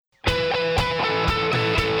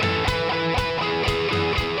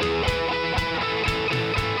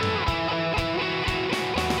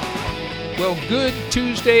Well, good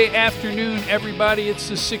Tuesday afternoon, everybody. It's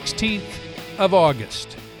the 16th of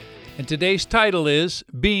August, and today's title is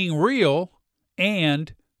Being Real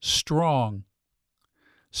and Strong.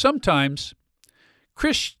 Sometimes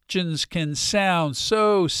Christians can sound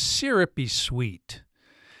so syrupy sweet,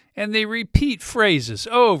 and they repeat phrases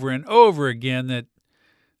over and over again that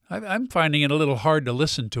I'm finding it a little hard to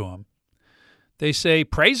listen to them. They say,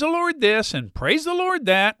 praise the Lord this and praise the Lord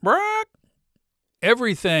that.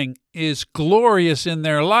 Everything is glorious in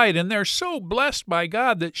their light, and they're so blessed by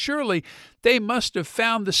God that surely they must have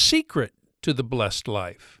found the secret to the blessed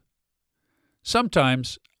life.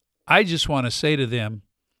 Sometimes I just want to say to them,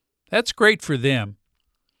 that's great for them.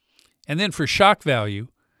 And then for shock value,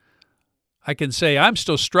 I can say, I'm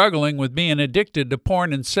still struggling with being addicted to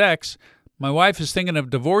porn and sex. My wife is thinking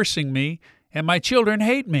of divorcing me, and my children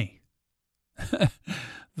hate me.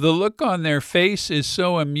 The look on their face is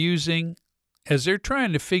so amusing as they're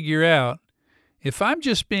trying to figure out if I'm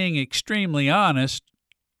just being extremely honest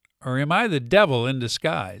or am I the devil in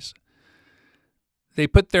disguise. They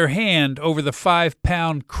put their hand over the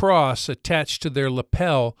 5-pound cross attached to their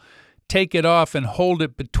lapel, take it off and hold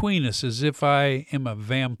it between us as if I am a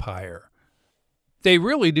vampire. They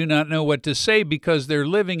really do not know what to say because they're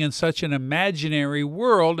living in such an imaginary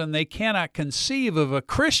world and they cannot conceive of a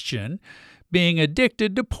Christian being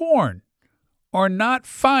addicted to porn or not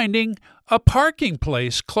finding a parking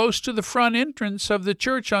place close to the front entrance of the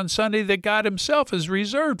church on Sunday that God himself has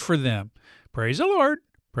reserved for them. Praise the Lord.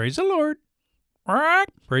 Praise the Lord.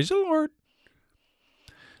 Praise the Lord.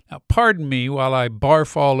 Now, pardon me while I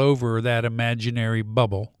barf all over that imaginary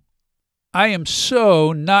bubble. I am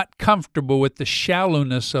so not comfortable with the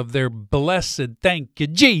shallowness of their blessed thank you,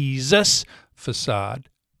 Jesus facade.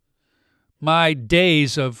 My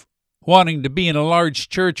days of wanting to be in a large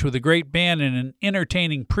church with a great band and an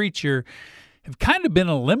entertaining preacher have kind of been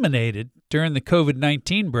eliminated during the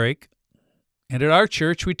COVID-19 break. And at our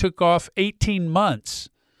church, we took off 18 months.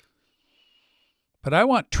 But I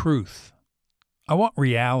want truth. I want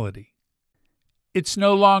reality. It's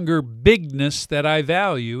no longer bigness that I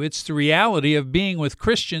value. It's the reality of being with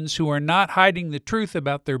Christians who are not hiding the truth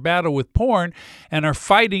about their battle with porn and are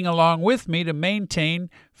fighting along with me to maintain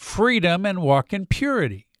freedom and walk in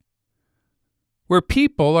purity, where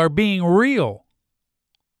people are being real.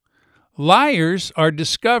 Liars are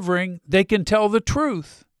discovering they can tell the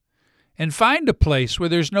truth and find a place where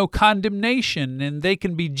there's no condemnation and they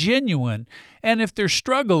can be genuine. And if they're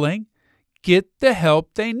struggling, get the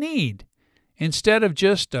help they need instead of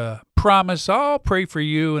just a promise, I'll pray for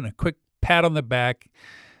you, and a quick pat on the back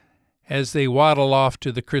as they waddle off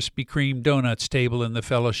to the Krispy Kreme donuts table in the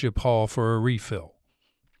fellowship hall for a refill.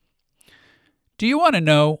 Do you want to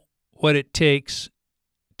know what it takes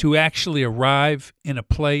to actually arrive in a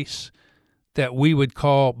place that we would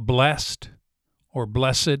call blessed or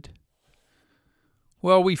blessed?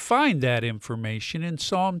 Well, we find that information in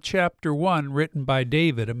Psalm chapter 1, written by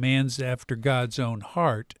David, a man after God's own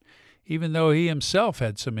heart, even though he himself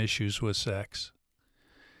had some issues with sex.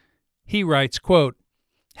 He writes, quote,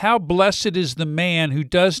 "How blessed is the man who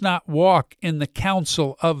does not walk in the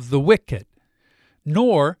counsel of the wicked,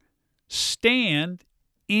 nor stand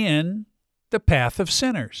in the path of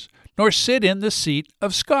sinners, nor sit in the seat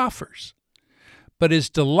of scoffers. But his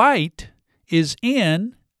delight is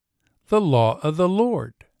in the law of the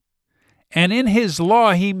Lord. And in his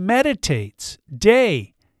law he meditates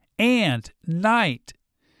day and night.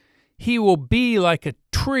 He will be like a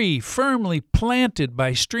tree firmly planted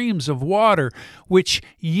by streams of water, which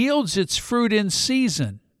yields its fruit in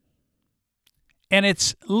season, and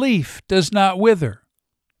its leaf does not wither.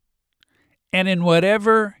 And in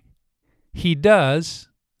whatever he does,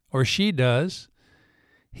 or she does,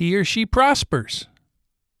 he or she prospers."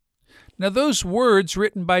 Now, those words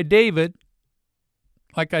written by David,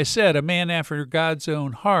 like I said, a man after God's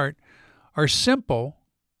own heart, are simple.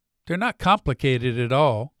 They're not complicated at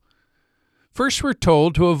all. First, we're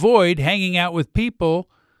told to avoid hanging out with people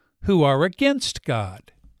who are against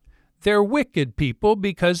God. They're wicked people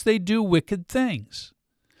because they do wicked things.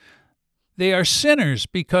 They are sinners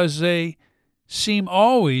because they seem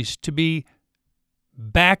always to be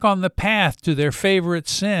back on the path to their favorite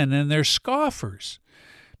sin, and they're scoffers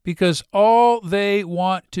because all they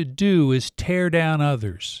want to do is tear down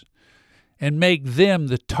others and make them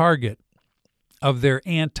the target of their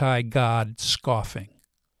anti-God scoffing.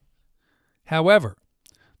 However,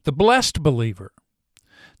 the blessed believer,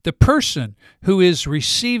 the person who is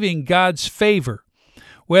receiving God's favor,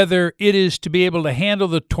 whether it is to be able to handle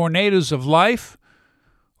the tornadoes of life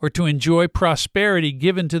or to enjoy prosperity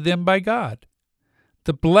given to them by God,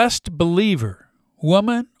 the blessed believer,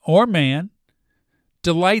 woman or man,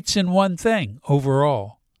 delights in one thing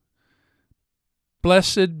overall.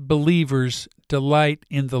 Blessed believers delight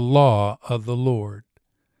in the law of the Lord.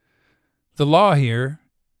 The law here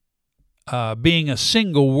being a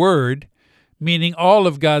single word, meaning all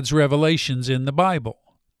of God's revelations in the Bible,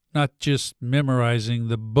 not just memorizing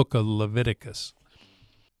the book of Leviticus.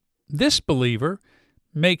 This believer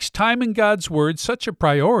makes time in God's Word such a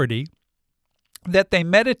priority that they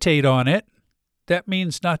meditate on it. That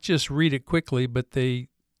means not just read it quickly, but they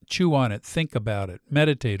chew on it, think about it,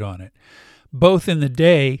 meditate on it, both in the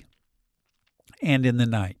day and in the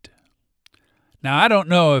night. Now, I don't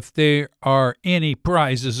know if there are any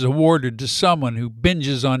prizes awarded to someone who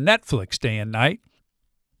binges on Netflix day and night,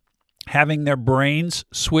 having their brains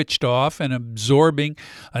switched off and absorbing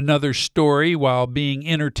another story while being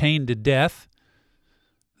entertained to death.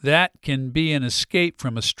 That can be an escape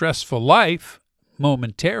from a stressful life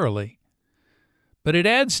momentarily, but it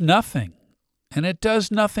adds nothing, and it does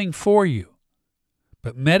nothing for you.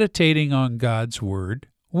 But meditating on God's Word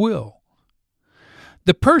will.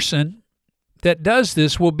 The person that does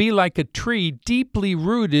this will be like a tree deeply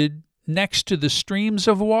rooted next to the streams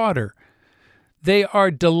of water. They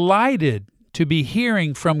are delighted to be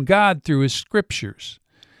hearing from God through His Scriptures.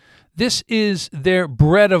 This is their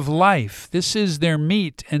bread of life. This is their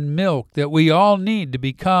meat and milk that we all need to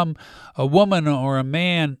become a woman or a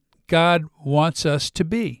man God wants us to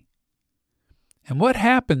be. And what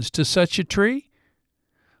happens to such a tree?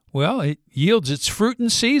 Well, it yields its fruit in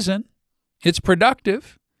season. It's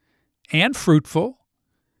productive and fruitful.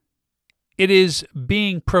 It is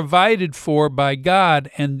being provided for by God,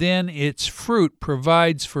 and then its fruit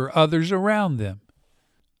provides for others around them.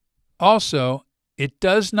 Also, it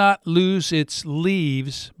does not lose its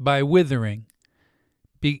leaves by withering,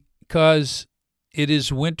 because it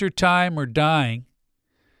is wintertime or dying,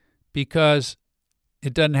 because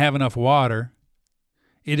it doesn't have enough water.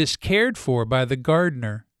 It is cared for by the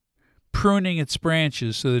gardener, pruning its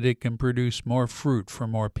branches so that it can produce more fruit for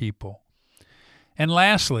more people. And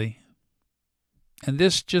lastly, and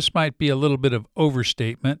this just might be a little bit of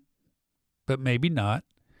overstatement, but maybe not,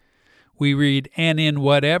 we read, and in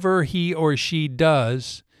whatever he or she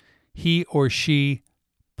does, he or she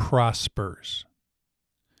prospers.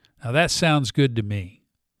 Now that sounds good to me,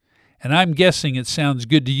 and I'm guessing it sounds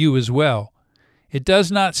good to you as well. It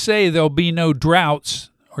does not say there'll be no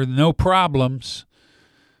droughts or no problems,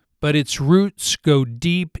 but its roots go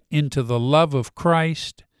deep into the love of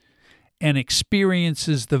Christ and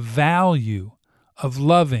experiences the value of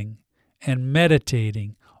loving and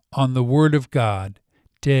meditating on the Word of God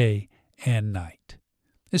day and night.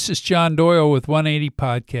 This is John Doyle with 180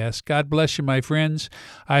 Podcast. God bless you, my friends.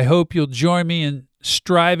 I hope you'll join me in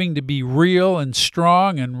striving to be real and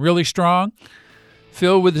strong and really strong,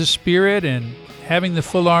 filled with the Spirit and having the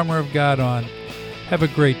full armor of God on. Have a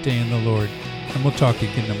great day in the Lord, and we'll talk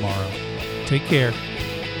again tomorrow. Take care,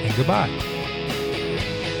 and goodbye.